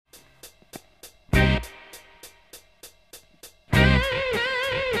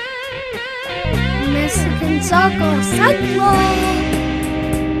Soccer Central.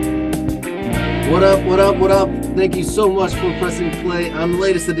 What up, what up, what up? Thank you so much for pressing play on the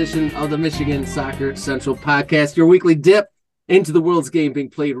latest edition of the Michigan Soccer Central podcast, your weekly dip into the world's game being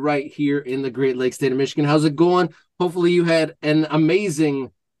played right here in the Great Lakes state of Michigan. How's it going? Hopefully you had an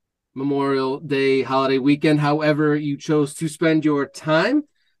amazing Memorial Day holiday weekend, however you chose to spend your time.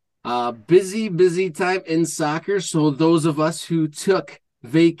 Busy time in soccer. So those of us who took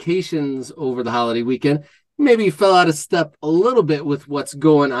vacations over the holiday weekend maybe fell out of step a little bit with what's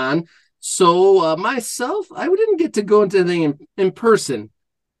going on. So myself, I didn't get to go into anything in person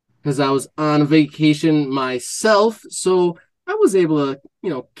because I was on vacation myself. So I was able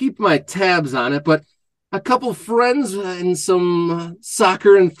to, keep my tabs on it. But a couple friends and some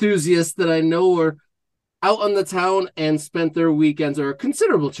soccer enthusiasts that I know were out on the town and spent their weekends, or a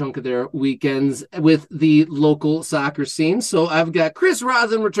considerable chunk of their weekends, with the local soccer scene. So I've got Chris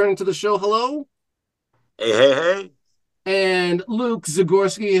Rosin returning to the show. Hello. Hey. And Luke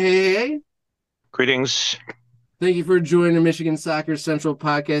Zagorski. Hey. Greetings. Thank you for joining the Michigan Soccer Central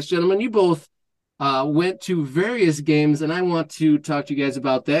podcast. Gentlemen, you both went to various games, and I want to talk to you guys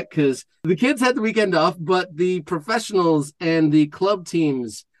about that because the kids had the weekend off, but the professionals and the club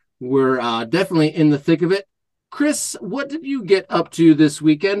teams were definitely in the thick of it. Chris, what did you get up to this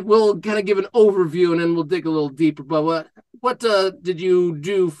weekend? We'll kind of give an overview, and then we'll dig a little deeper. But what did you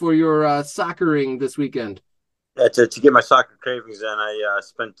do for your soccering this weekend? To get my soccer cravings in, I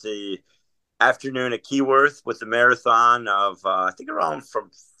spent the afternoon at Keyworth with the marathon of I think around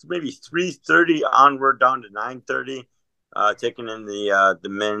from maybe 3:30 onward down to 9:30, taking in the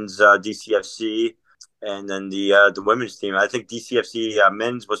men's DCFC. And then the women's team. I think DCFC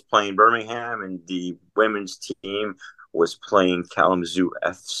men's was playing Birmingham, and the women's team was playing Kalamazoo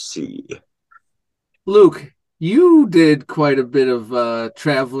FC. Luke, you did quite a bit of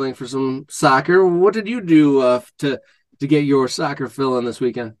traveling for some soccer. What did you do to get your soccer fill in this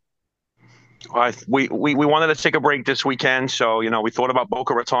weekend? We wanted to take a break this weekend, so we thought about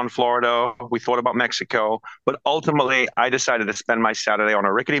Boca Raton, Florida. We thought about Mexico, but ultimately, I decided to spend my Saturday on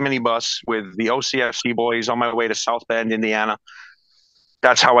a rickety minibus with the OCFC boys on my way to South Bend, Indiana.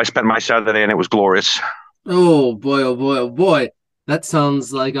 That's how I spent my Saturday, and it was glorious. Oh boy! Oh boy! Oh boy! That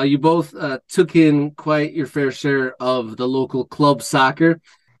sounds like you both took in quite your fair share of the local club soccer.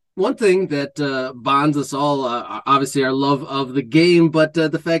 One thing that bonds us all, obviously, our love of the game, but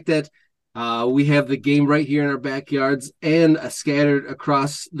the fact that we have the game right here in our backyards and scattered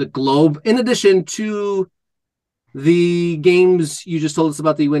across the globe. In addition to the games you just told us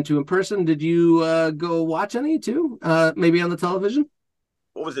about that you went to in person, did you go watch any too? Maybe on the television?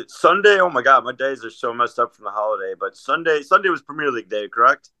 What was it? Sunday? Oh my God, my days are so messed up from the holiday. But Sunday was Premier League day,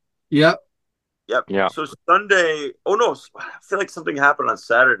 correct? Yep. Yeah. So Sunday. Oh no, I feel like something happened on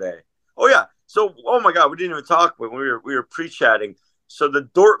Saturday. Oh yeah. So my God, we didn't even talk when we were pre-chatting. So the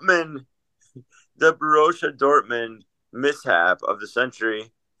Borussia Dortmund mishap of the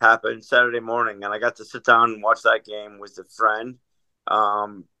century happened Saturday morning, and I got to sit down and watch that game with a friend.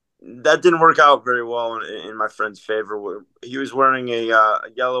 That didn't work out very well in my friend's favor. He was wearing a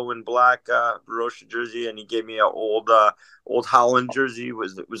yellow and black Borussia jersey, and he gave me an old Holland jersey.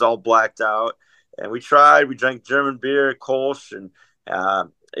 It was all blacked out, and we drank German beer, Kolsch, and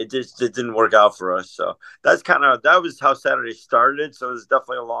it didn't work out for us. So that was how Saturday started. So it was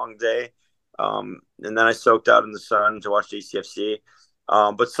definitely a long day. And then I soaked out in the sun to watch DCFC.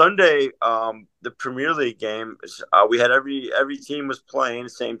 But Sunday, the Premier League game, we had every team was playing at the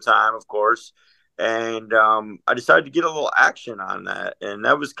same time, of course. And I decided to get a little action on that. And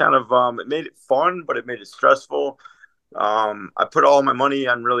that was kind of it made it fun, but it made it stressful. I put all my money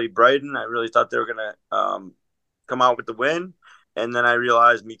on really Brighton. I really thought they were going to come out with the win. And then I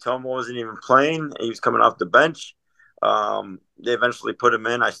realized Mitoma wasn't even playing. He was coming off the bench. They eventually put him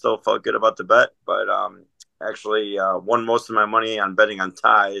in. I still felt good about the bet, but actually won most of my money on betting on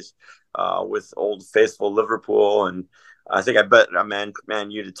ties with Old Faithful Liverpool, and I think I bet a Man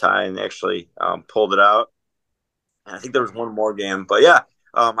U to tie, and they actually pulled it out. And I think there was one more game, but yeah,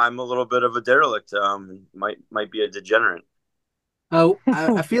 I'm a little bit of a derelict. Might be a degenerate.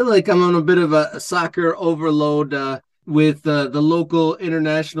 I feel like I'm on a bit of a soccer overload with the local,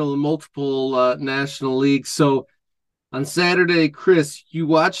 international, and multiple national leagues. So on Saturday, Chris, you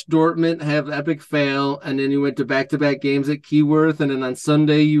watched Dortmund have epic fail, and then you went to back-to-back games at Keyworth, and then on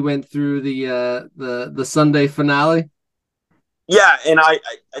Sunday you went through the Sunday finale. Yeah, and I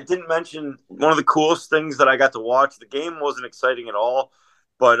didn't mention one of the coolest things that I got to watch. The game wasn't exciting at all,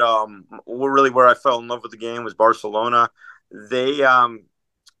 but really where I fell in love with the game was Barcelona. It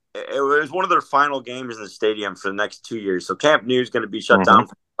was one of their final games in the stadium for the next 2 years. So Camp Nou is going to be shut down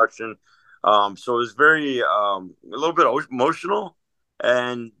for construction. So it was very a little bit emotional.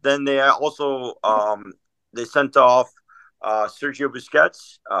 And then they also they sent off Sergio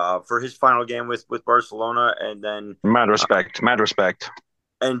Busquets for his final game with Barcelona, and then Mad respect, mad respect.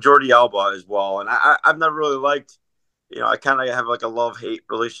 and Jordi Alba as well. And I've never really liked, I kind of have like a love-hate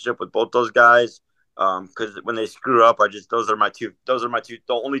relationship with both those guys. Because when they screw up, the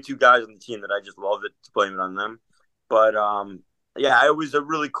only two guys on the team that I just love it to blame it on them. But yeah, it was a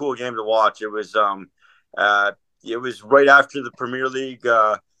really cool game to watch. It was right after the Premier League.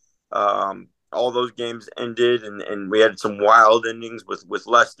 All those games ended, and we had some wild endings with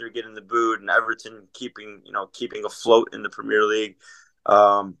Leicester getting the boot and Everton keeping afloat in the Premier League.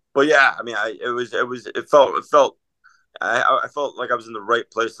 But yeah, I mean, it felt I felt like I was in the right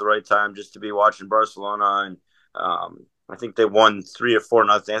place at the right time just to be watching Barcelona, and I think they won 3 or 4-0.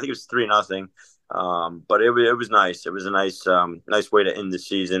 I think it was 3-0. But it was nice. It was a nice way to end the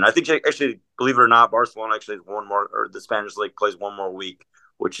season. I think actually, believe it or not, Barcelona actually has one more, or the Spanish league plays one more week,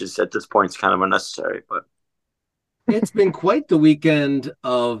 which is at this point is kind of unnecessary. But it's been quite the weekend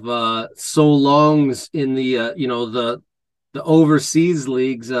of so longs in the overseas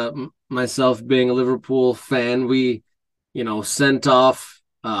leagues. Myself being a Liverpool fan, we sent off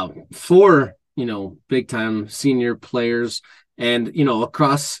 4 big time senior players, and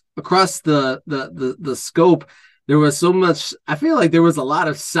across the scope there was so much. I feel like there was a lot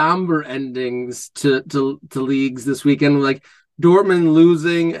of somber endings to leagues this weekend, like Dortmund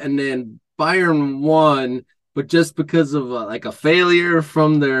losing and then Bayern won, but just because of like a failure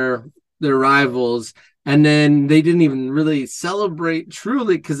from their rivals, and then they didn't even really celebrate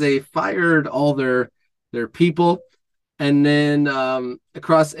truly because they fired all their people. And then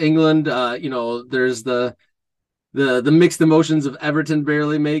across England, there's the mixed emotions of Everton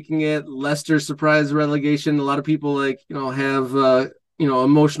barely making it, Leicester surprise relegation. A lot of people have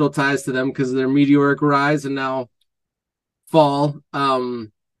emotional ties to them because of their meteoric rise and now fall.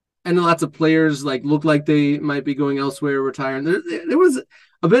 And lots of players look like they might be going elsewhere, retiring. There was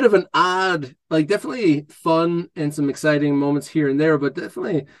a bit of an odd, definitely fun and some exciting moments here and there, but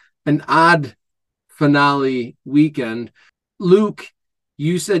definitely an odd finale weekend. Luke,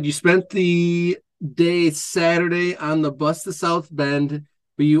 you said you spent the day Saturday on the bus to South Bend,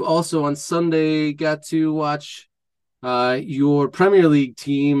 but you also on Sunday got to watch your Premier League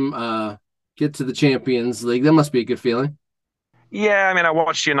team get to the Champions League. That must be a good feeling. Yeah, I mean, I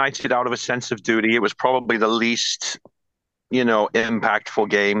watched United out of a sense of duty. It was probably the least, impactful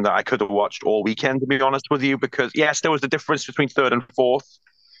game that I could have watched all weekend, to be honest with you, because yes, there was a difference between third and fourth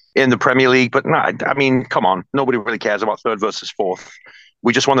in the Premier League, but nah, I mean, come on, nobody really cares about third versus fourth.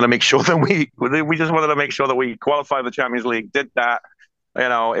 We just wanted to make sure that we qualified the Champions League. Did that.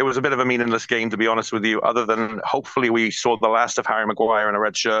 It was a bit of a meaningless game, to be honest with you, other than hopefully we saw the last of Harry Maguire in a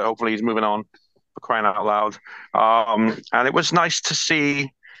red shirt. Hopefully he's moving on, for crying out loud. And it was nice to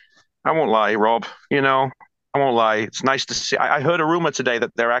see. I won't lie, Rob. I won't lie. It's nice to see. I heard a rumor today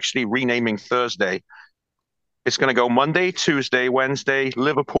that they're actually renaming Thursday. It's going to go Monday, Tuesday, Wednesday,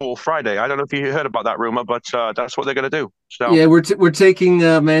 Liverpool, Friday. I don't know if you heard about that rumor, but that's what they're going to do. So yeah, we're taking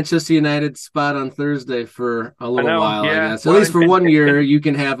Manchester United's spot on Thursday for a little while. Yeah. I guess at least for 1 year, you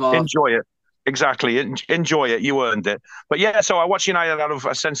can have off. Enjoy it. Exactly. Enjoy it. You earned it. But yeah, so I watched United out of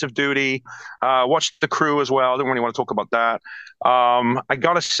a sense of duty. Watched the Crew as well. I don't really want to talk about that. I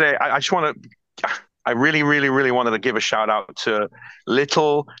gotta say, I really, really, really wanted to give a shout out to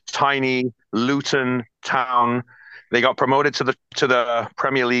little tiny Luton Town. They got promoted to the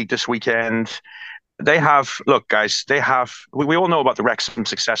Premier League this weekend. Look, guys, we all know about the Wrexham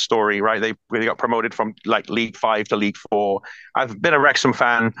success story, right? They really got promoted from League 5 to League 4. I've been a Wrexham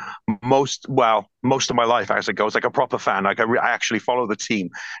fan most of my life as it goes, like a proper fan. I actually follow the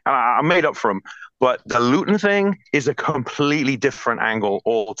team, and I made up for them. But the Luton thing is a completely different angle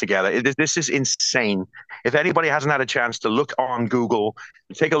altogether. This is insane. If anybody hasn't had a chance to look on Google,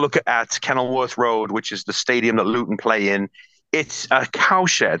 take a look at Kenilworth Road, which is the stadium that Luton play in. It's a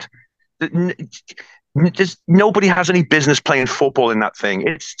cowshed. Just nobody has any business playing football in that thing.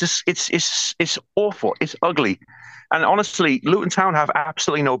 It's awful. It's ugly. And honestly, Luton Town have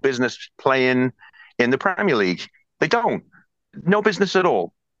absolutely no business playing in the Premier League. They don't. No business at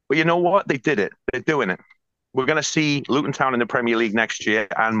all. But you know what? They did it. They're doing it. We're going to see Luton Town in the Premier League next year,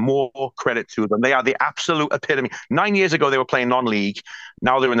 and more credit to them. They are the absolute epitome. 9 years ago, they were playing non-league.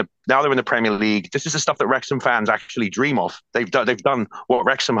 Now they're in the Premier League. This is the stuff that Wrexham fans actually dream of. They've done what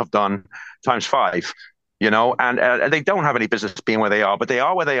Wrexham have done times 5, and they don't have any business being where they are, but they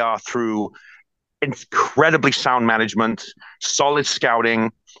are where they are through incredibly sound management, solid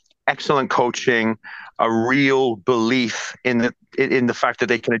scouting, excellent coaching. a real belief in the fact that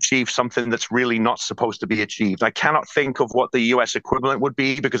they can achieve something that's really not supposed to be achieved. I cannot think of what the US equivalent would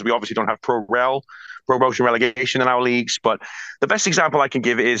be because we obviously don't have promotion relegation in our leagues. But the best example I can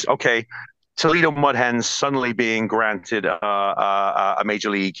give is, okay, Toledo Mud Hens suddenly being granted a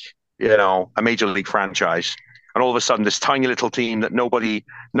major league, a major league franchise. And all of a sudden, this tiny little team that nobody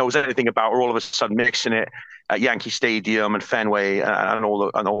knows anything about, are all of a sudden mixing it at Yankee Stadium and Fenway and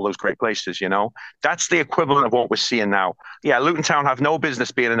all those great places. That's the equivalent of what we're seeing now. Yeah, Luton Town have no business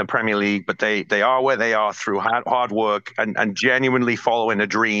being in the Premier League, but they are where they are through hard work and genuinely following a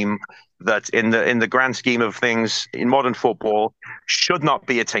dream that, in the grand scheme of things in modern football, should not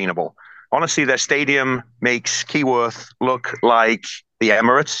be attainable. Honestly, their stadium makes Keyworth look like the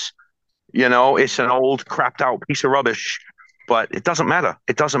Emirates. It's an old, crapped out piece of rubbish, but it doesn't matter.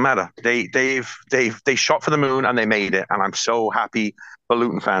 It doesn't matter. They shot for the moon and they made it, and I'm so happy for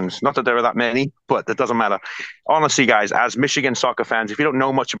Luton fans. Not that there are that many, but that doesn't matter. Honestly, guys, as Michigan soccer fans, if you don't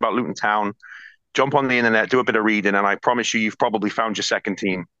know much about Luton Town, jump on the internet, do a bit of reading, and I promise you've probably found your second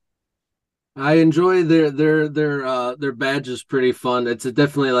team. I enjoy their badge is pretty fun. It's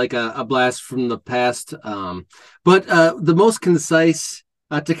definitely like a blast from the past. But the most concise.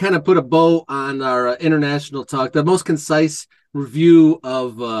 To kind of put a bow on our international talk, the most concise review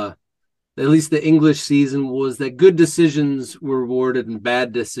of at least the English season was that good decisions were rewarded and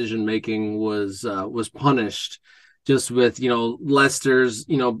bad decision making was punished. Just with Leicester's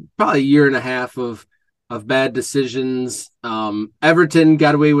probably a year and a half of bad decisions. Everton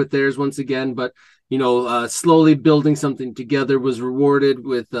got away with theirs once again, but slowly building something together was rewarded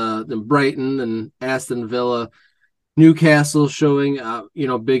with Brighton and Aston Villa. Newcastle showing,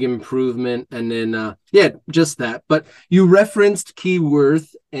 big improvement. And then, just that. But you referenced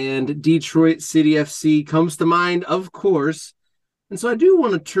Keyworth, and Detroit City FC comes to mind, of course. And so I do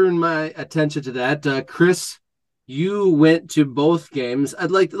want to turn my attention to that. Chris, you went to both games.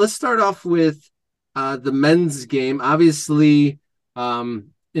 Let's start off with the men's game. Obviously,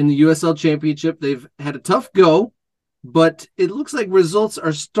 in the USL Championship, they've had a tough go, but it looks like results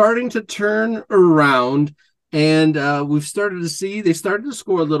are starting to turn around. And we've started to see they started to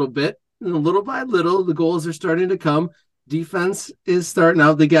score a little bit, and little by little, the goals are starting to come. Defense is starting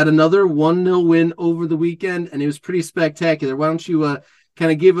out. They got another 1-0 win over the weekend, and it was pretty spectacular. Why don't you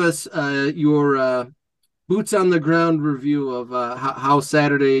kind of give us your boots on the ground review of how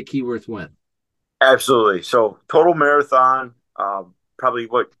Saturday at Keyworth went? Absolutely. So total marathon, probably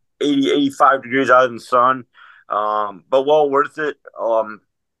 85 degrees out in the sun, but well worth it.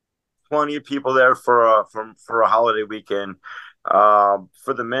 Plenty of people there for a holiday weekend.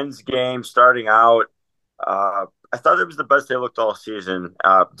 For the men's game starting out, I thought it was the best they looked all season.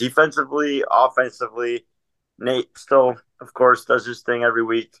 Defensively, offensively, Nate still, of course, does his thing every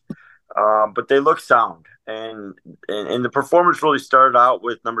week, but they look sound. And the performance really started out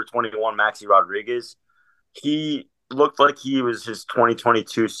with number 21, Maxi Rodriguez. He looked like he was his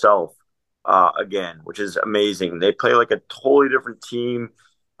 2022 self again, which is amazing. They play like a totally different team.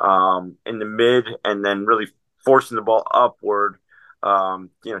 In the mid, and then really forcing the ball upward,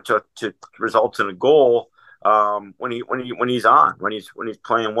 to result in a goal when he's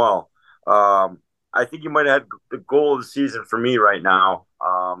playing well. I think he might have had the goal of the season for me right now,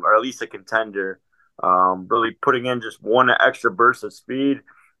 or at least a contender. Really putting in just one extra burst of speed,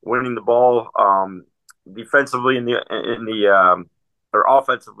 winning the ball defensively or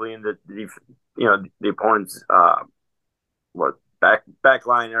offensively in the opponent's back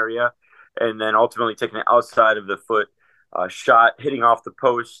line area, and then ultimately taking it outside of the foot shot, hitting off the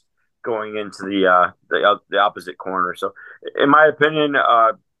post, going into the opposite corner. So, in my opinion,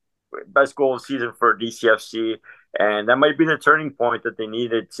 best goal of the season for DCFC, and that might be the turning point that they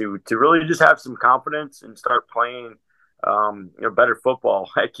needed to really just have some confidence and start playing better football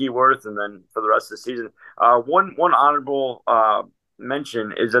at Keyworth, and then for the rest of the season. One honorable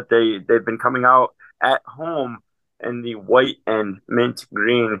mention is that they've been coming out at home in the white and mint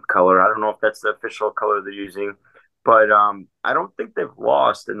green color. I don't know if that's the official color they're using, but I don't think they've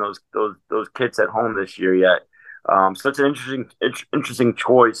lost in those kits at home this year yet. So it's an interesting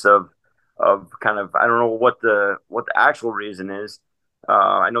choice of kind of, I don't know what the actual reason is.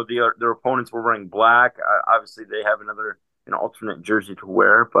 I know their opponents were wearing black. Obviously, they have another alternate jersey to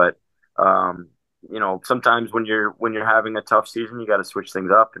wear, but sometimes when you're having a tough season, you got to switch things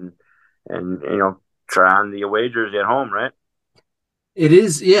up and try on the away jersey at home, right? It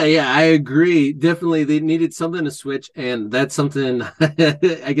is, yeah, I agree. Definitely, they needed something to switch, and that's something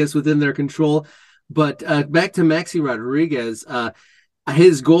I guess within their control. But back to Maxi Rodriguez,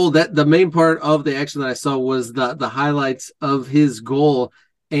 his goal, that the main part of the action that I saw was the highlights of his goal.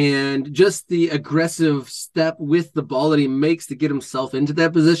 and just the aggressive step with the ball that he makes to get himself into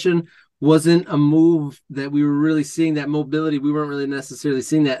that position wasn't a move that we were really seeing. That mobility, we weren't really necessarily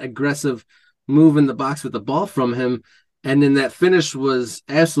seeing that aggressive move in the box with the ball from him. And then that finish was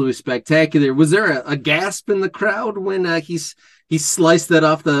absolutely spectacular. Was there a gasp in the crowd when he sliced that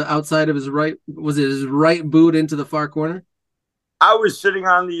off the outside of his right? Was it his right boot into the far corner? I was sitting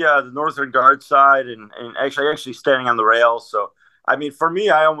on the northern guard side and actually standing on the rail. So, I mean, for me,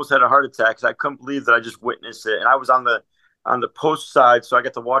 I almost had a heart attack because I couldn't believe that I just witnessed it. And I was on the post side, so I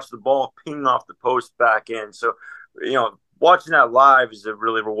got to watch the ball ping off the post back in. So, watching that live is a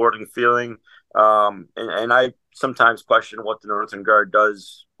really rewarding feeling. And I sometimes question what the northern guard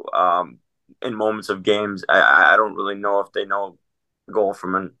does in moments of games. I don't really know if they know a goal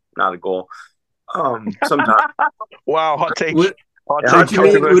from not a goal. Sometimes. Wow, hot take. What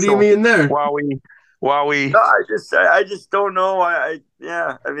do you mean there? While we No, I just don't know. I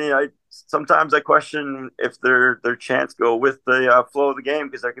sometimes I question if their chants go with the flow of the game,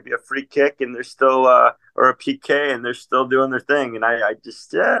 because there could be a free kick and they're still or a PK and they're still doing their thing, and I'll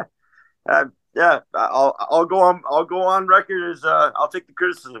go on record as I'll take the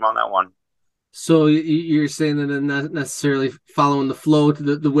criticism on that one. So you're saying that they're not necessarily following the flow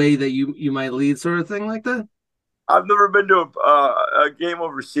to the way that you might lead, sort of thing like that? I've never been to a game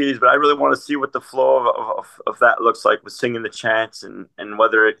overseas, but I really want to see what the flow of that looks like with singing the chants and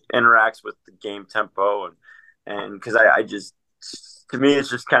whether it interacts with the game tempo and because I just, to me, it's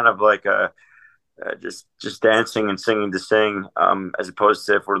just kind of like just dancing and singing to sing, as opposed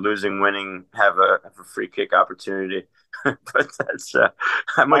to if we're losing, winning, have a free kick opportunity. But that's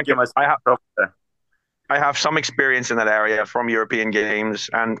I might give myself trouble there. I have some experience in that area from European games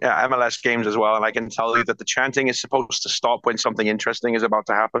and MLS games as well, and I can tell you that the chanting is supposed to stop when something interesting is about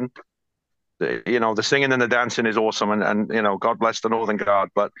to happen. The singing and the dancing is awesome, and God bless the Northern Guard,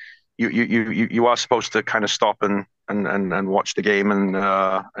 but you are supposed to kind of stop and watch the game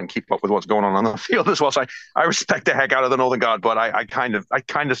and keep up with what's going on the field as well. So I respect the heck out of the Northern Guard, but I kind of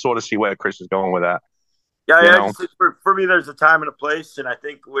sort of see where Chris is going with that. Yeah. For me, there's a time and a place, and I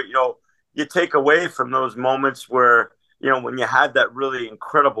think you take away from those moments where, when you had that really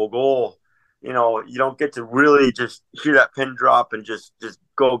incredible goal, you don't get to really just hear that pin drop and just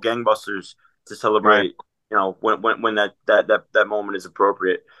go gangbusters to celebrate, right. When that moment is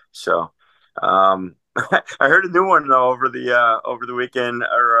appropriate. So, I heard a new one though over the weekend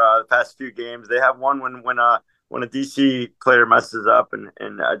or the past few games. They have one when a DC player messes up and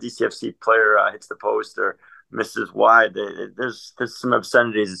a DCFC player hits the post or misses wide. There's some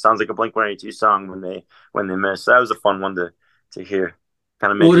obscenities. It sounds like a Blink-182 song when they miss. That was a fun one to hear.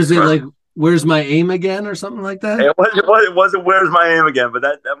 Kind of. What is it like? Where's my aim again, or something like that? It wasn't Where's my aim again, but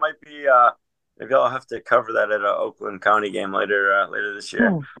that might be. Maybe I'll have to cover that at an Oakland County game later this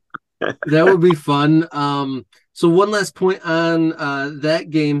year. That would be fun. So one last point on that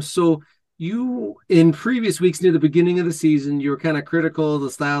game. So you, in previous weeks near the beginning of the season, you were kind of critical of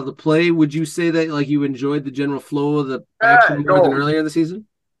the style of the play. Would you say that you enjoyed the general flow of the action more than earlier in the season?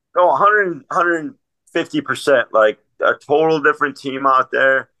 No, 150%. Like a total different team out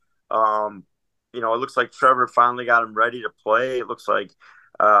there. It looks like Trevor finally got him ready to play. It looks like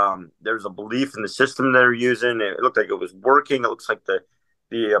there's a belief in the system they're using. It looked like it was working. It looks like the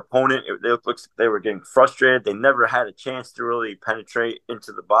opponent, it looks like they were getting frustrated. They never had a chance to really penetrate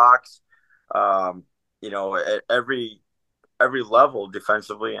into the box. At every level,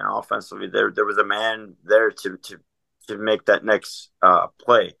 defensively and offensively, there was a man there to make that next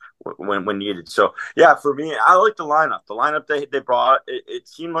play when needed. So yeah, for me, I like the lineup. The lineup they brought, it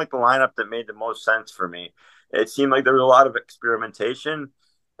seemed like the lineup that made the most sense for me. It seemed like there was a lot of experimentation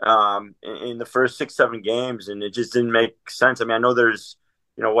in the first 6-7 games, and it just didn't make sense. I mean, I know there's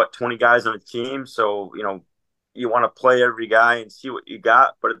 20 guys on a team, so you want to play every guy and see what you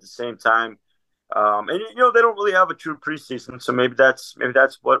got, but at the same time, and they don't really have a true preseason, so maybe that's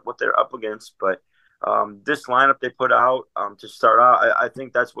what they're up against. But this lineup they put out to start out, I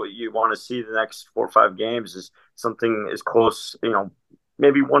think that's what you want to see the next 4 or 5 games, is something as close,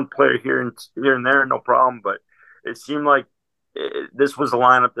 maybe one player here and there, no problem. But it seemed like this was a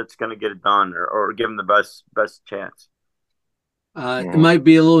lineup that's going to get it done or give them the best chance. It might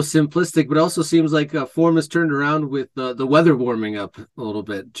be a little simplistic, but also seems like form has turned around with the weather warming up a little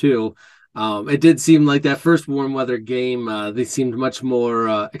bit too. It did seem like that first warm weather game, they seemed much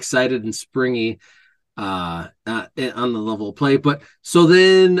more excited and springy on the level of play. But so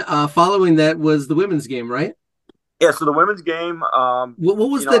then following that was the women's game, right? Yeah, so the women's game. What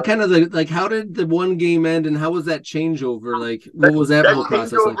was the kind of how did the one game end, and how was that changeover? What was that whole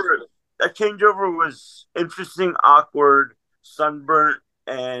process like? That changeover was interesting, awkward, sunburnt,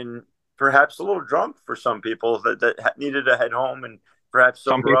 and perhaps a little drunk for some people that needed to head home and perhaps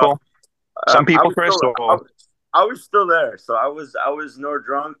Some sober up. people, Chris. I was still there, so I was nor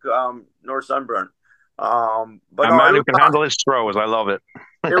drunk, nor sunburned. But a man who can handle his throws. I love it.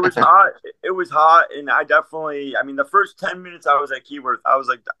 It was hot. It was hot, and I mean, the first 10 minutes I was at Keyworth, I was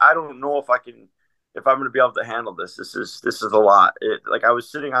like, I don't know if I'm going to be able to handle this. This is a lot. Like I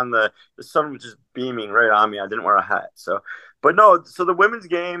was sitting on the sun was just beaming right on me. I didn't wear a hat, so. But no, so the women's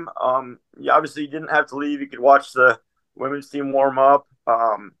game, you obviously didn't have to leave. You could watch the women's team warm up.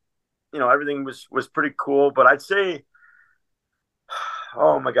 Everything was pretty cool. But I'd say,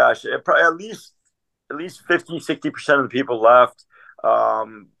 oh my gosh, probably at least 50-60% of the people left.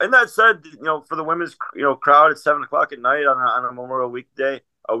 And that said, for the women's, crowd at 7:00 at night on a Memorial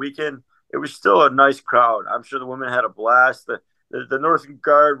weekend, it was still a nice crowd. I'm sure the women had a blast. The Northern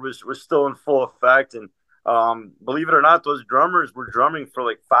Guard was still in full effect, and believe it or not, those drummers were drumming for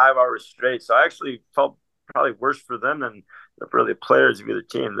like 5 hours straight. So I actually felt probably worse for them than the players of either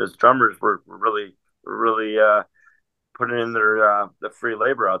team. Those drummers were really putting in the free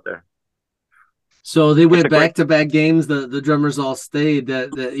labor out there. So they went back-to-back games. The drummers all stayed.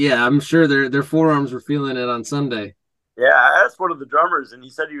 Yeah, I'm sure their forearms were feeling it on Sunday. Yeah, I asked one of the drummers, and he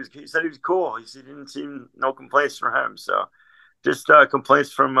said he was cool. He didn't seem no complaints from him. So just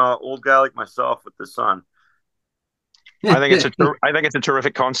complaints from an old guy like myself with the sun. I think it's a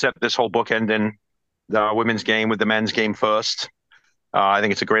terrific concept. This whole book ending the women's game with the men's game first. I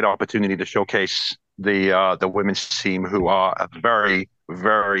think it's a great opportunity to showcase the women's team, who are a very,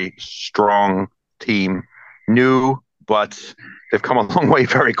 very strong team, new, but they've come a long way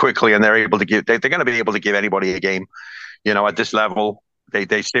very quickly, and they're going to be able to give anybody a game. At this level,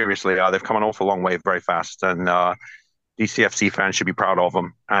 they seriously are. They've come an awful long way very fast, and DCFC fans should be proud of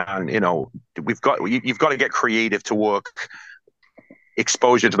them. And you've got to get creative to work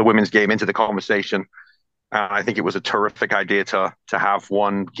exposure to the women's game into the conversation. I think it was a terrific idea to have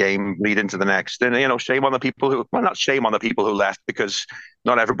one game lead into the next. And shame on the people not shame on the people who left, because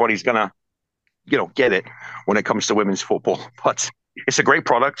not everybody's gonna get it when it comes to women's football. But it's a great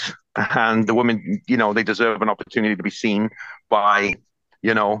product, and the women, they deserve an opportunity to be seen by,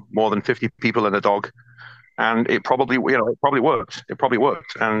 more than 50 people and a dog. And it probably worked. It probably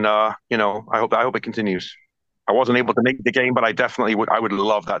worked. And, I hope it continues. I wasn't able to make the game, but I definitely would. I would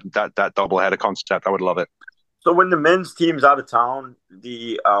love that doubleheader concept. I would love it. So when the men's team's out of town,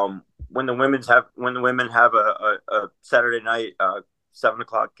 when the women have a Saturday night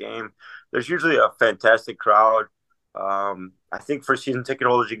 7:00 game, there's usually a fantastic crowd. I think for season ticket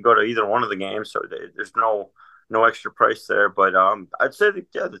holders, you can go to either one of the games, so there's no extra price there. But I'd say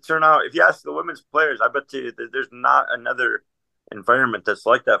the turnout. If you ask the women's players, I bet you there's not another environment that's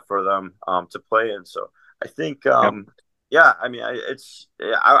like that for them to play in. So I think, yeah, I mean,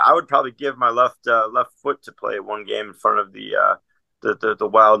 I would probably give my left foot to play one game in front of the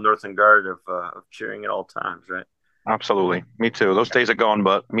wild Northern Guard of cheering at all times, right? Absolutely, me too. Those days are gone,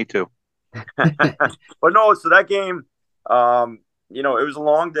 but me too. But no, so that game, it was a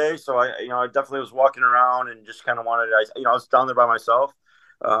long day, so I definitely was walking around and just kind of I was down there by myself.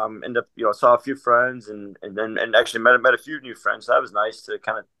 Saw a few friends and actually met a few new friends. So that was nice to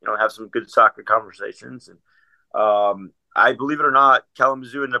kind of have some good soccer conversations. And I believe it or not,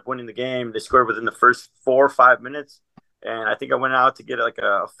 Kalamazoo ended up winning the game. They scored within the first 4 or 5 minutes, and I think I went out to get like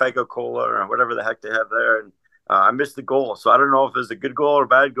a Fago Cola or whatever the heck they have there, and I missed the goal. So I don't know if it was a good goal or a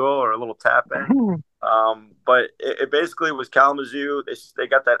bad goal or a little tap in. But it basically was Kalamazoo. They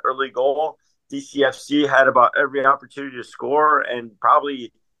got that early goal. DCFC had about every opportunity to score and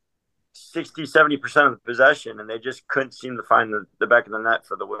probably 60-70% of the possession, and they just couldn't seem to find the back of the net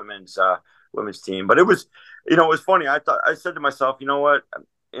for the women's team. But it was funny. I said to myself, you know what,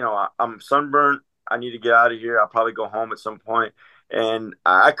 I'm sunburnt. I need to get out of here. I'll probably go home at some point. And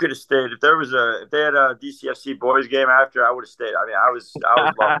I could have stayed if they had a DCFC boys game after. I would have stayed. I mean, I was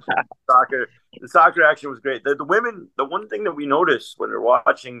loving soccer. The soccer action was great. The women. The one thing that we noticed when we're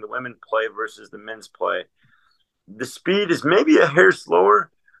watching the women play versus the men's play, the speed is maybe a hair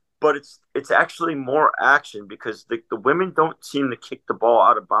slower, but it's actually more action because the women don't seem to kick the ball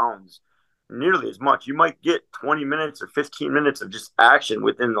out of bounds nearly as much. You might get 20 minutes or 15 minutes of just action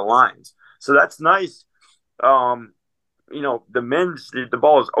within the lines, so that's nice. The men's, the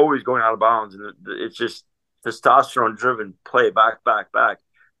ball is always going out of bounds, and it's just testosterone driven play back.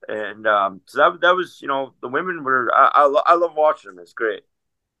 And so that was, the women were, I love watching them. It's great.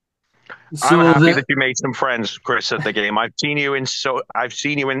 So I'm happy that you made some friends, Chris, at the game. I've seen you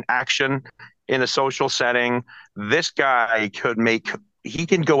in action in a social setting. This guy could make he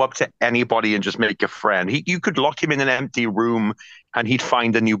can go up to anybody and just make a friend. You could lock him in an empty room and he'd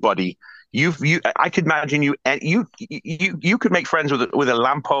find a new buddy. I could imagine you could make friends with a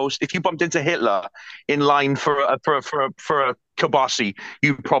lamppost. If you bumped into Hitler in line for a kibasi,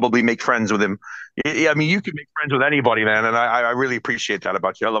 you'd probably make friends with him. I mean, you could make friends with anybody, man, and I really appreciate that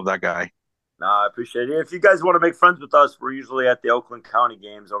about you. I love that guy. No, I appreciate it. If you guys want to make friends with us, we're usually at the Oakland County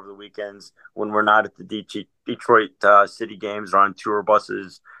games over the weekends when we're not at the Detroit City games or on tour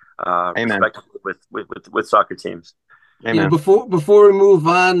buses, respectively with soccer teams. Amen. Yeah, before we move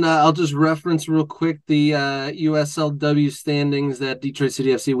on, I'll just reference real quick the USLW standings that Detroit City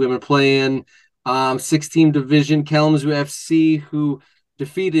FC women play in. 6-team division, Kalamazoo FC, who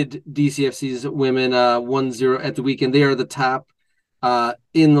defeated DCFC's women 1-0 at the weekend. They are the top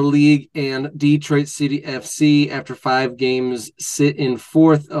in the league, and Detroit City FC, after 5 games, sit in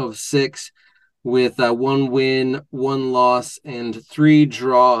 4th of 6 with 1 win, 1 loss, and 3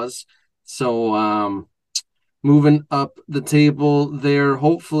 draws. So moving up the table there,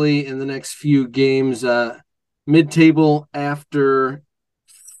 hopefully in the next few games, mid-table after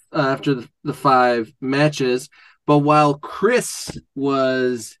the 5 matches. But while Chris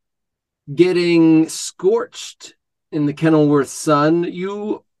was getting scorched in the Kenilworth sun,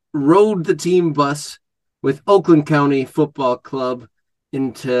 you rode the team bus with Oakland County Football Club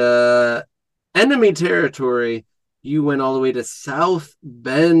into enemy territory. You went all the way to South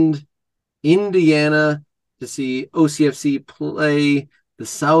Bend, Indiana, to see OCFC play the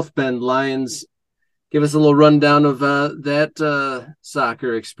South Bend Lions. Give us a little rundown of that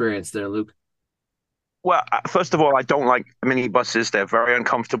soccer experience there, Luke. Well, first of all, I don't like minibuses. They're very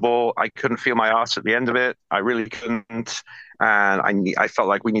uncomfortable. I couldn't feel my arse at the end of it. I really couldn't. And I felt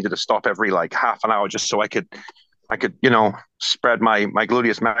like we needed to stop every like half an hour just so I could, spread my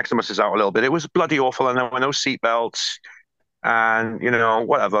gluteus maximus out a little bit. It was bloody awful. And there were no seatbelts and,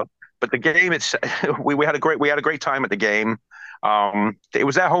 whatever. But the game, we had a great time at the game. It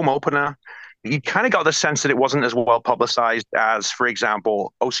was their home opener. You kind of got the sense that it wasn't as well publicized as, for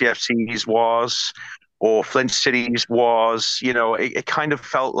example, OCFC's was, or Flint City's was. It kind of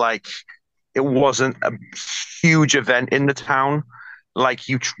felt like it wasn't a huge event in the town, like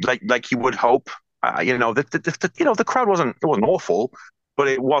you would hope. The crowd wasn't awful, but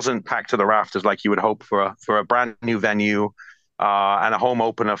it wasn't packed to the rafters like you would hope for a brand new venue and a home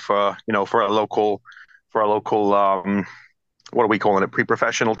opener for a local what are we calling it?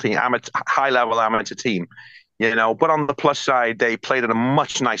 Pre-professional team, high-level amateur team. But on the plus side, they played at a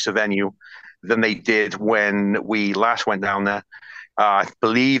much nicer venue than they did when we last went down there. I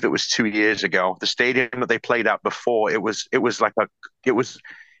believe it was 2 years ago. The stadium that they played at before, it was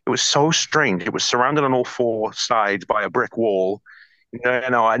so strange. It was surrounded on all 4 sides by a brick wall. Not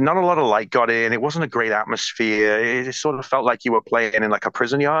a lot of light got in. It wasn't a great atmosphere. It sort of felt like you were playing in like a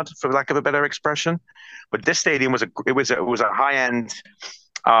prison yard, for lack of a better expression. But this stadium was a high-end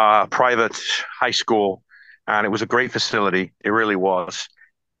private high school, and it was a great facility. It really was.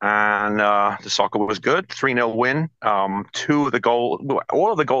 And the soccer was good. 3-0 win. All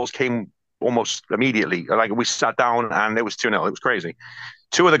of the goals came almost immediately. Like we sat down and it was 2-0. It was crazy.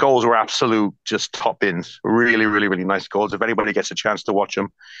 2 of the goals were absolute just top bins. Really, really, really nice goals. If anybody gets a chance to watch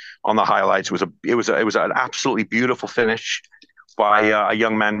them on the highlights, it was an absolutely beautiful finish by a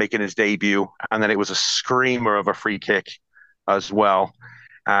young man making his debut, and then it was a screamer of a free kick as well,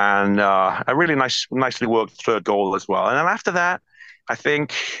 and a really nicely worked third goal as well. And then after that, I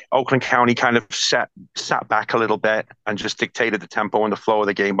think Oakland County kind of sat back a little bit and just dictated the tempo and the flow of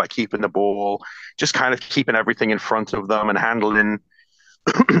the game by keeping the ball, just kind of keeping everything in front of them and handling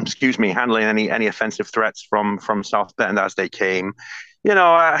handling any offensive threats from South Bend as they came.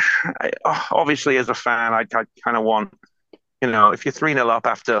 Obviously as a fan, I kind of want, if you're 3-0 up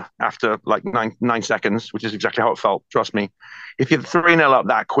after like nine seconds, which is exactly how it felt, trust me. If you're 3-0 up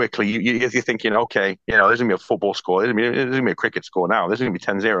that quickly, you're thinking, okay, there's going to be a football score. There's going to be a cricket score now. There's going to be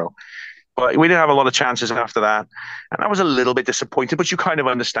 10-0. But we didn't have a lot of chances after that. And I was a little bit disappointed, but you kind of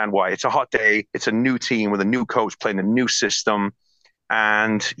understand why. It's a hot day. It's a new team with a new coach playing a new system.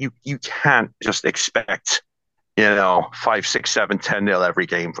 And you can't just expect, 5, 6, 7, 10-0 every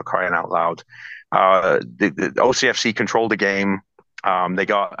game, for crying out loud. The OCFC controlled the game. They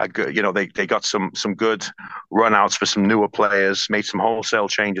got a good, they got some good run outs for some newer players, made some wholesale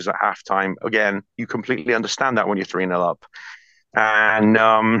changes at halftime. Again, you completely understand that when you're 3-0 up,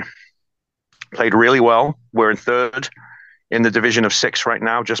 and played really well. We're in 3rd in the division of 6 right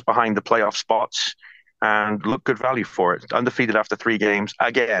now, just behind the playoff spots, and look good value for it. Undefeated after 3 games.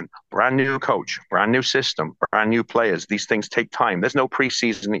 Again, brand new coach, brand new system, brand new players. These things take time. There's no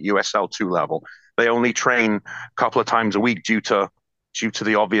preseason at USL 2 level. They only train a couple of times a week due to due to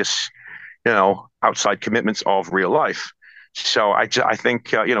the obvious, outside commitments of real life. So I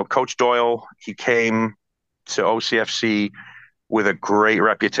think, Coach Doyle, he came to OCFC with a great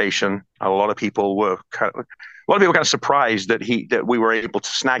reputation. A lot of people were kind of surprised that we were able to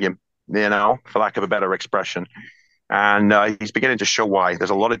snag him, for lack of a better expression. And he's beginning to show why. There's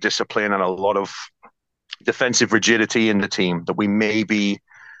a lot of discipline and a lot of defensive rigidity in the team that we maybe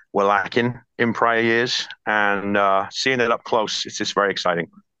were lacking in prior years. And seeing it up close, it's just very exciting.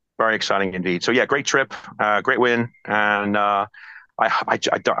 Very exciting indeed. So, yeah, great trip, great win. And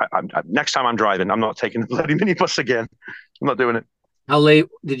next time I'm driving, I'm not taking the bloody minibus again. I'm not doing it. How late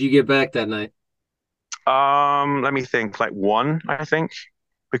did you get back that night? Let me think, like 1, I think,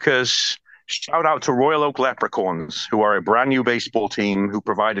 because shout out to Royal Oak Leprechauns, who are a brand new baseball team who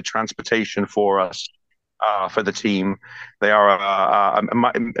provided transportation for us, for the team. They are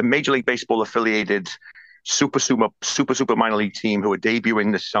a Major League Baseball affiliated super minor league team who are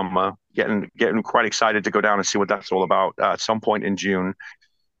debuting this summer. Getting quite excited to go down and see what that's all about at some point in June.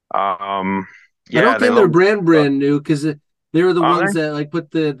 I don't think they're brand new, because they were the ones that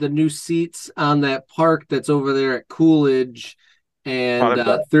put the new seats on that park that's over there at Coolidge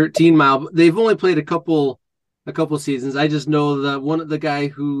and 13 Mile. They've only played a couple seasons. I just know the guy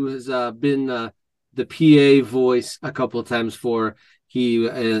who has been the PA voice a couple of times for. He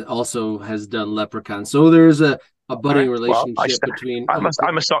also has done Leprechaun. So there's a budding relationship between. Rob,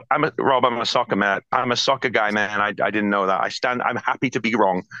 I'm a soccer man. I'm a soccer guy, man. I didn't know that. I'm happy to be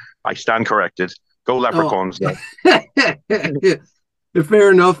wrong. I stand corrected. Go Leprechauns.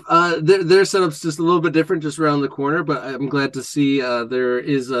 Fair enough. Their setup's just a little bit different, just around the corner. But I'm glad to see there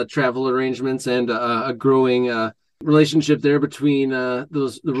is travel arrangements and a growing relationship there between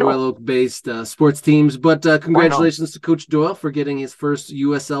the Royal Oak based sports teams. But congratulations to Coach Doyle for getting his first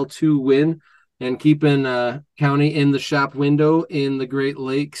USL 2 win and keeping County in the shop window in the Great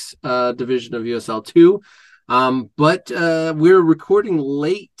Lakes division of USL 2. But we're recording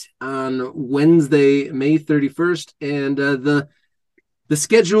late on Wednesday, May 31st, and the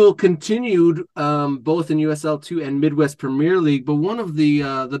schedule continued both in USL 2 and Midwest Premier League. But one of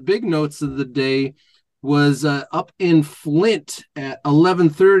the big notes of the day was up in Flint at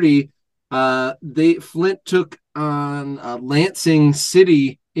 11:30. Flint took on Lansing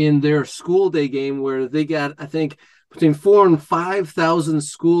City in their school day game, where they got, I think, between 4,000 and 5,000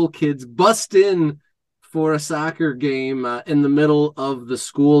 school kids bust in for a soccer game in the middle of the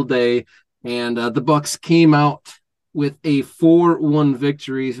school day, and the Bucks came out with a 4-1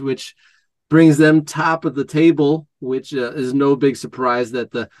 victory, which brings them top of the table, which is no big surprise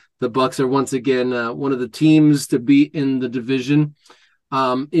that the Bucks are once again one of the teams to beat in the division.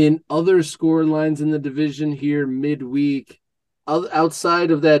 In other score lines in the division here midweek,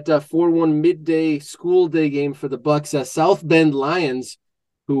 outside of that 4-1 midday school day game for the Bucks, South Bend Lions,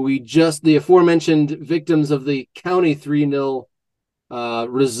 who the aforementioned victims of the County 3-0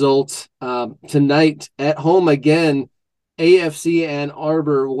 result tonight at home again, AFC Ann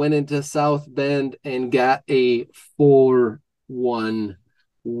Arbor went into South Bend and got a 4-1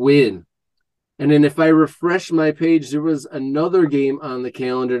 win. And then if I refresh my page, there was another game on the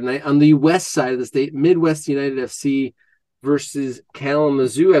calendar tonight on the west side of the state, Midwest United FC versus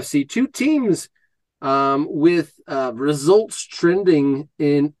Kalamazoo FC. Two teams with results trending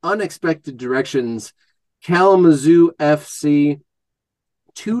in unexpected directions. Kalamazoo FC,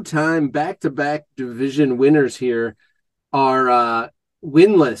 two-time back-to-back division winners here, are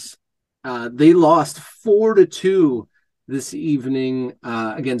winless. They lost 4-2 this evening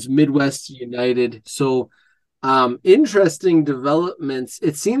against Midwest United. So interesting developments.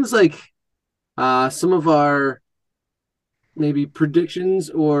 It seems like some of our maybe predictions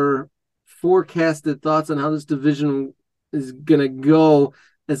or forecasted thoughts on how this division is going to go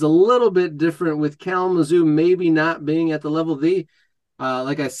is a little bit different, with Kalamazoo maybe not being at the level they,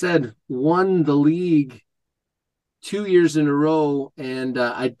 like I said, won the league 2 years in a row, and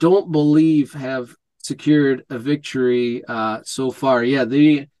I don't believe have secured a victory so far. Yeah,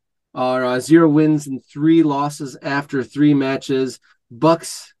 they are 0 wins and 3 losses after 3 matches.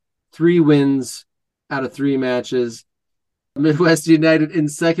 Bucks 3 wins out of 3 matches. Midwest United in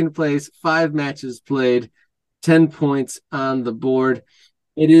second place, 5 matches played, 10 points on the board.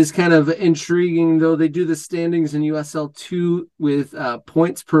 It is kind of intriguing, though. They do the standings in USL 2 with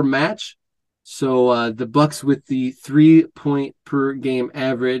points per match. So the Bucks with the 3-point per game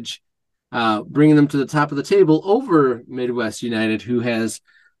average, bringing them to the top of the table over Midwest United, who has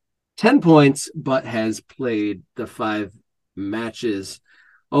 10 points but has played the 5 matches.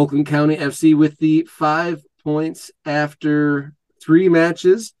 Oakland County FC with the 5 points after 3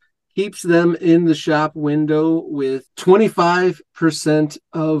 matches. keeps them in the shop window with 25%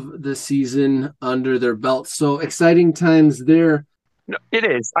 of the season under their belt. So exciting times there. No, it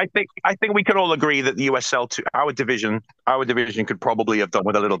is. I think we could all agree that the USL two, our division could probably have done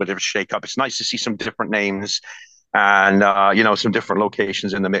with a little bit of a shake-up. It's nice to see some different names and some different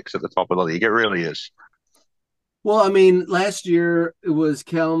locations in the mix at the top of the league. It really is. Well, I mean, last year it was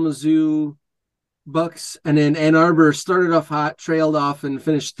Kalamazoo, Bucks, and then Ann Arbor started off hot, trailed off, and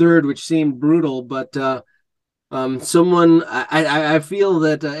finished third, which seemed brutal. But I feel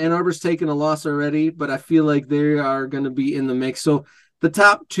that Ann Arbor's taken a loss already, but I feel like they are going to be in the mix. So the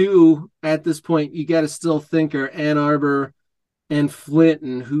top two at this point, you got to still think are Ann Arbor and Flint,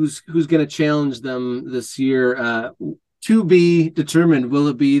 and who's going to challenge them this year. To be determined. Will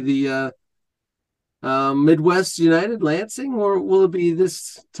it be the Midwest United Lansing, or will it be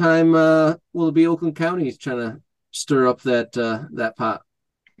this time? Will it be Oakland County trying to stir up that pot?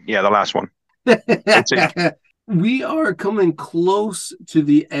 Yeah, the last one. We are coming close to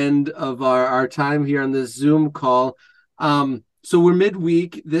the end of our time here on this Zoom call. So we're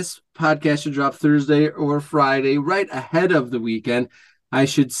midweek. This podcast should drop Thursday or Friday, right ahead of the weekend. I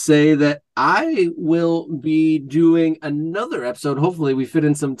should say that I will be doing another episode. Hopefully we fit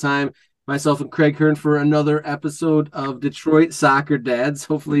in some time, myself and Craig Hearn, for another episode of Detroit Soccer Dads.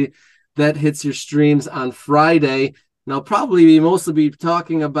 Hopefully that hits your streams on Friday. And I'll probably mostly be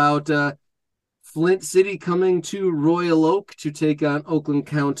talking about Flint City coming to Royal Oak to take on Oakland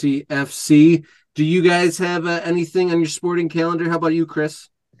County FC. Do you guys have anything on your sporting calendar? How about you, Chris?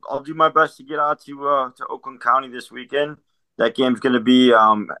 I'll do my best to get out to Oakland County this weekend. That game's going to be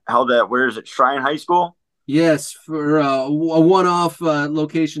held at, where is it, Shrine High School? Yes, for a one-off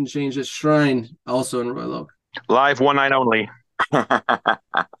location change at Shrine, also in Royal Oak. Live one night only. I'm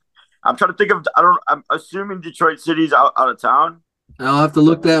trying to think of, I'm assuming Detroit City's out of town. I'll have to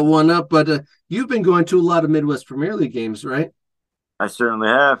look that one up, but you've been going to a lot of Midwest Premier League games, right? I certainly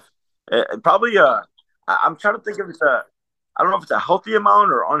have. Probably, I'm trying to think if I don't know if it's a healthy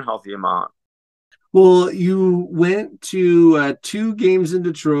amount or unhealthy amount. Well, you went to 2 games in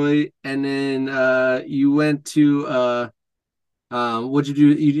Detroit, and then you went to what'd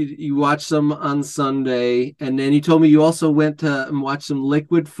you do? You watched some on Sunday, and then you told me you also went to watch some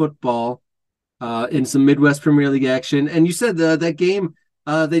liquid football in some Midwest Premier League action. And you said that game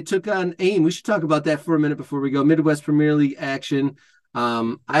they took on AIM. We should talk about that for a minute before we go. Midwest Premier League action.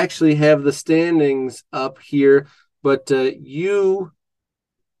 I actually have the standings up here, but you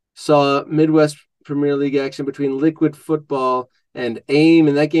saw Midwest Premier League action between Liquid Football and AIM,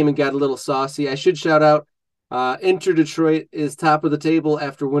 and that game got a little saucy. I should shout out Inter Detroit is top of the table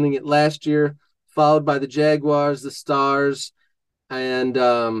after winning it last year, followed by the Jaguars, the Stars, and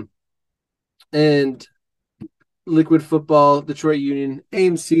Liquid Football, Detroit Union,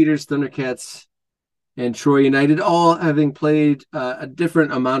 AIM Cedars, Thundercats, and Troy United, all having played a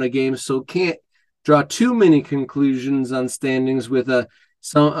different amount of games, so can't draw too many conclusions on standings with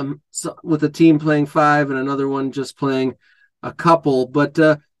with a team playing 5 and another one just playing a couple. But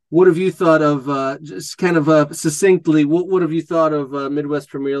what have you thought of, just kind of succinctly, what have you thought of Midwest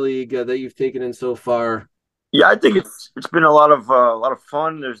Premier League that you've taken in so far? Yeah, I think it's been a lot of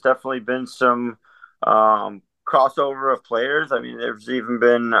fun. There's definitely been some crossover of players. I mean, there's even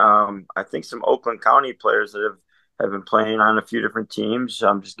been I think some Oakland County players that have been playing on a few different teams.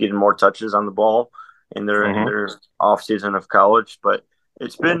 Just getting more touches on the ball in their off season of college. But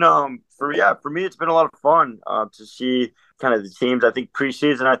it's been for me it's been a lot of fun to see kind of the teams. I think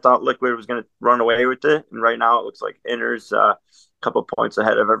preseason I thought Liquid was going to run away with it, and right now it looks like Inter's a couple points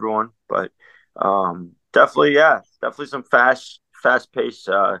ahead of everyone. But definitely some fast paced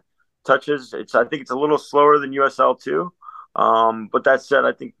touches. I think it's a little slower than USL too. But that said,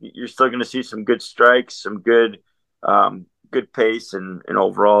 I think you're still going to see some good strikes, some good pace, and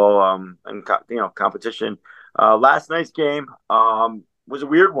overall competition. Last night's game was a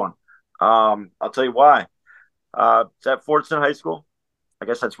weird one. I'll tell you why. It's at Fortson High School. I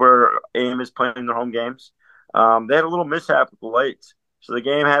guess that's where AIM is playing their home games. They had a little mishap with the lights, so the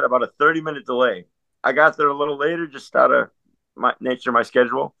game had about a 30-minute delay. I got there a little later, just out of my nature of my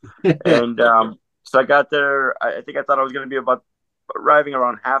schedule, and so I got there. I think I thought I was going to be arriving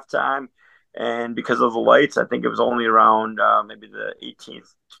around halftime, and because of the lights, I think it was only around maybe the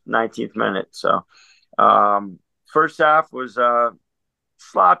 18th, 19th minute. So first half was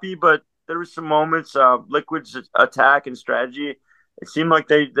sloppy, but there were some moments. Liquid's attack and strategy. It seemed like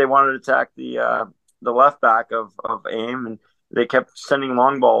they wanted to attack the left back of AIM, and they kept sending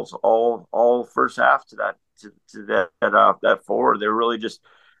long balls all first half to that forward. They were really just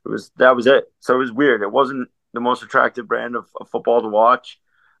that was it. So it was weird. It wasn't the most attractive brand of football to watch.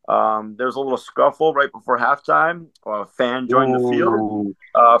 There was a little scuffle right before halftime. A fan joined the field.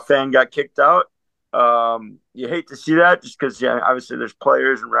 Ooh. Fan got kicked out. You hate to see that just because, yeah, obviously there's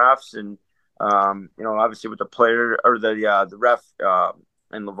players and refs, and obviously with the player or the ref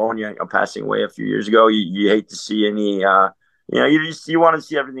in Livonia passing away a few years ago, you hate to see any. You want to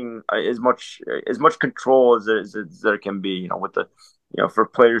see everything as much control as there can be. With the for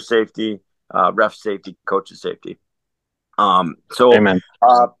player safety, ref safety, coaches safety. So Amen.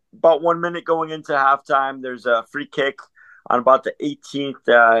 About 1 minute going into halftime, there's a free kick on about the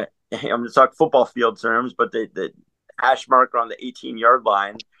 18th. I'm going to talk football field terms, but the hash marker on the 18-yard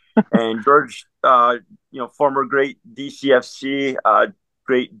line. And George, former great DCFC,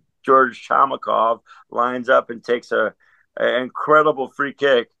 great George Chamakov lines up and takes an incredible free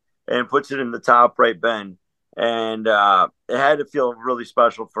kick and puts it in the top right bin. And it had to feel really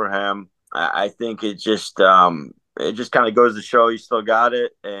special for him. I think it just kind of goes to show he still got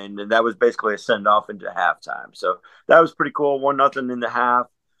it. And that was basically a send-off into halftime. So that was pretty cool. 1-0 in the half.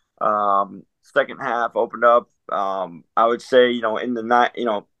 Second half opened up. I would say, in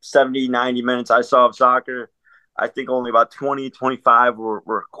the 70, 90 minutes I saw of soccer, I think only about 20, 25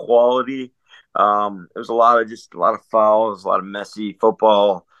 were quality. There was a lot of fouls, a lot of messy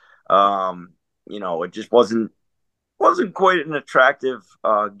football. It just wasn't quite an attractive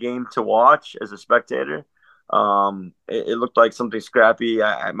game to watch as a spectator. It looked like something scrappy.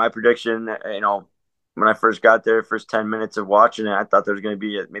 My prediction, when I first got there, first 10 minutes of watching it, I thought there was going to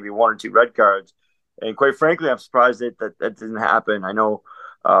be maybe 1 or 2 red cards. And quite frankly, I'm surprised that didn't happen. I know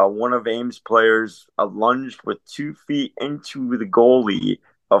one of Ames' players lunged with 2 feet into the goalie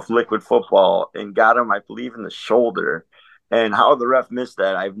of Liquid Football and got him, I believe, in the shoulder. And how the ref missed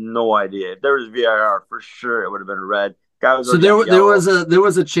that, I have no idea. If there was VAR, for sure it would have been a red. So there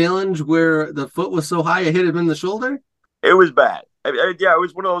was a challenge where the foot was so high it hit him in the shoulder? It was bad. It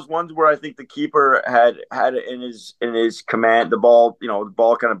was one of those ones where I think the keeper had it in his command. The ball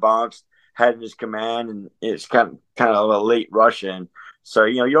kind of bounced, had in his command, and it's kind of a late rush in. So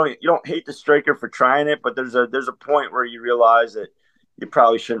you don't hate the striker for trying it, but there's a point where you realize that you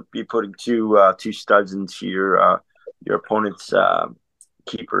probably shouldn't be putting two studs into your opponent's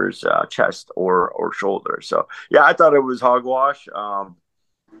keeper's chest or shoulder. So yeah, I thought it was hogwash.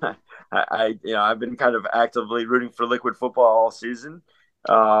 I've been kind of actively rooting for Liquid Football all season.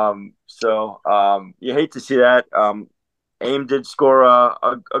 You hate to see that. AIM did score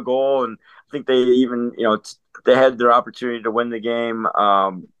a goal, and I think they even, they had their opportunity to win the game.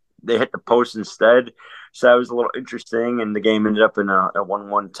 They hit the post instead. So that was a little interesting, and the game ended up in a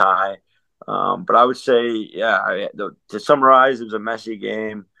 1-1 tie. But I would say, to summarize, it was a messy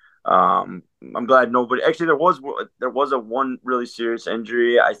game. I'm glad nobody. Actually, there was a one really serious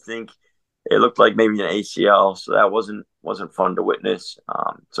injury. I think it looked like maybe an ACL, so that wasn't fun to witness.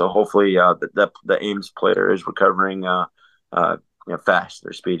 So hopefully, the Ames player is recovering fast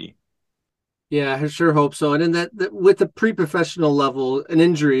or speedy. Yeah, I sure hope so. And in that with the pre-professional level, an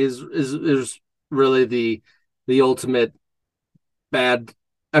injury is really the ultimate bad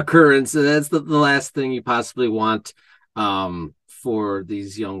occurrence. And that's the last thing you possibly want for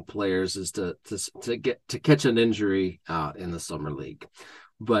these young players is to catch an injury in the summer league.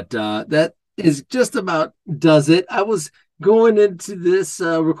 But that is just about does it. I was going into this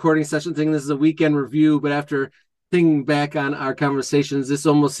recording session thinking this is a weekend review, but after thinking back on our conversations, this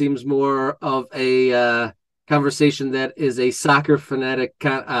almost seems more of a conversation that is a soccer fanatic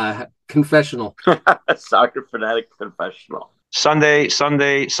confessional. Soccer fanatic confessional. Sunday.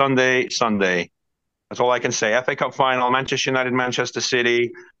 That's all I can say. FA Cup final, Manchester United, Manchester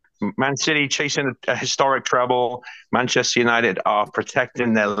City. Man City chasing a historic treble. Manchester United are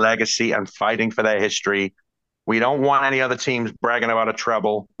protecting their legacy and fighting for their history. We don't want any other teams bragging about a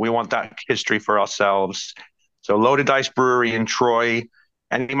treble. We want that history for ourselves. So Loaded Dice Brewery in Troy.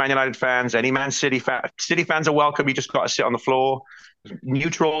 Any Man United fans, any Man City fans are welcome. You just got to sit on the floor.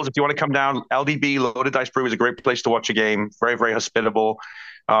 Neutrals, if you want to come down, LDB, Loaded Dice Brewery is a great place to watch a game. Very, very hospitable.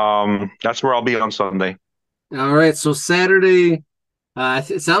 That's where I'll be on Sunday. All right, so Saturday,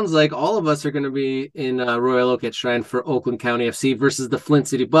 it sounds like all of us are going to be in Royal Oak at Shrine for Oakland County FC versus the Flint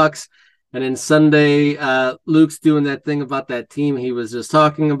City Bucks. And then Sunday, Luke's doing that thing about that team he was just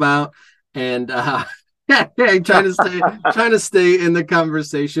talking about. And trying to stay in the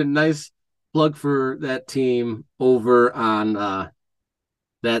conversation. Nice plug for that team over on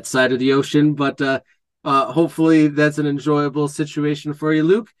that side of the ocean. But hopefully that's an enjoyable situation for you,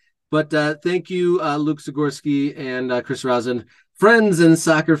 Luke. But thank you, Luke Zagorski and Chris Rosin, friends and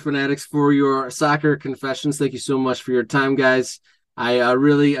soccer fanatics, for your soccer confessions. Thank you so much for your time, guys. I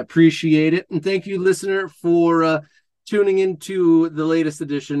really appreciate it. And thank you, listener, for tuning into the latest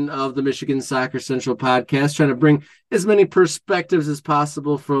edition of the Michigan Soccer Central podcast, trying to bring as many perspectives as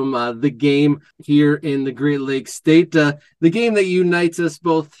possible from the game here in the Great Lakes State. The game that unites us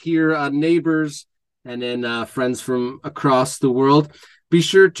both here, neighbors and then friends from across the world. Be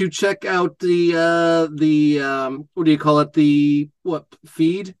sure to check out the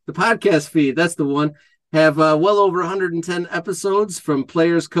feed? The podcast feed. That's the one. Have well over 110 episodes from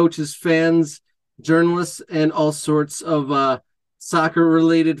players, coaches, fans, journalists, and all sorts of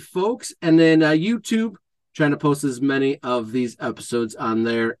soccer-related folks. And then YouTube, trying to post as many of these episodes on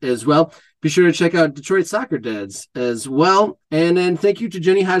there as well. Be sure to check out Detroit Soccer Dads as well. And then thank you to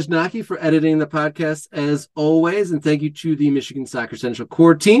Jenny Hajnaki for editing the podcast as always. And thank you to the Michigan Soccer Central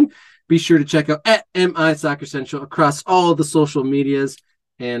core team. Be sure to check out at MI Soccer Central across all the social medias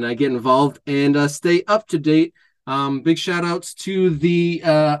and get involved and stay up to date. Big shout outs to the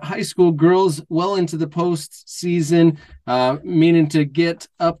high school girls well into the postseason, meaning to get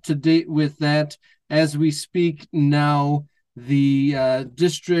up to date with that as we speak now. The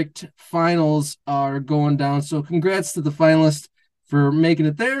district finals are going down. So congrats to the finalists for making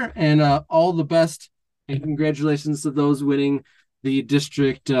it there, and all the best and congratulations to those winning the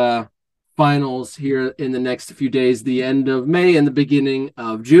district finals here in the next few days, the end of May and the beginning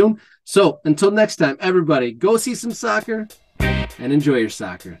of June. So until next time, everybody, go see some soccer and enjoy your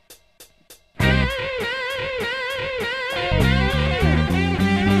soccer.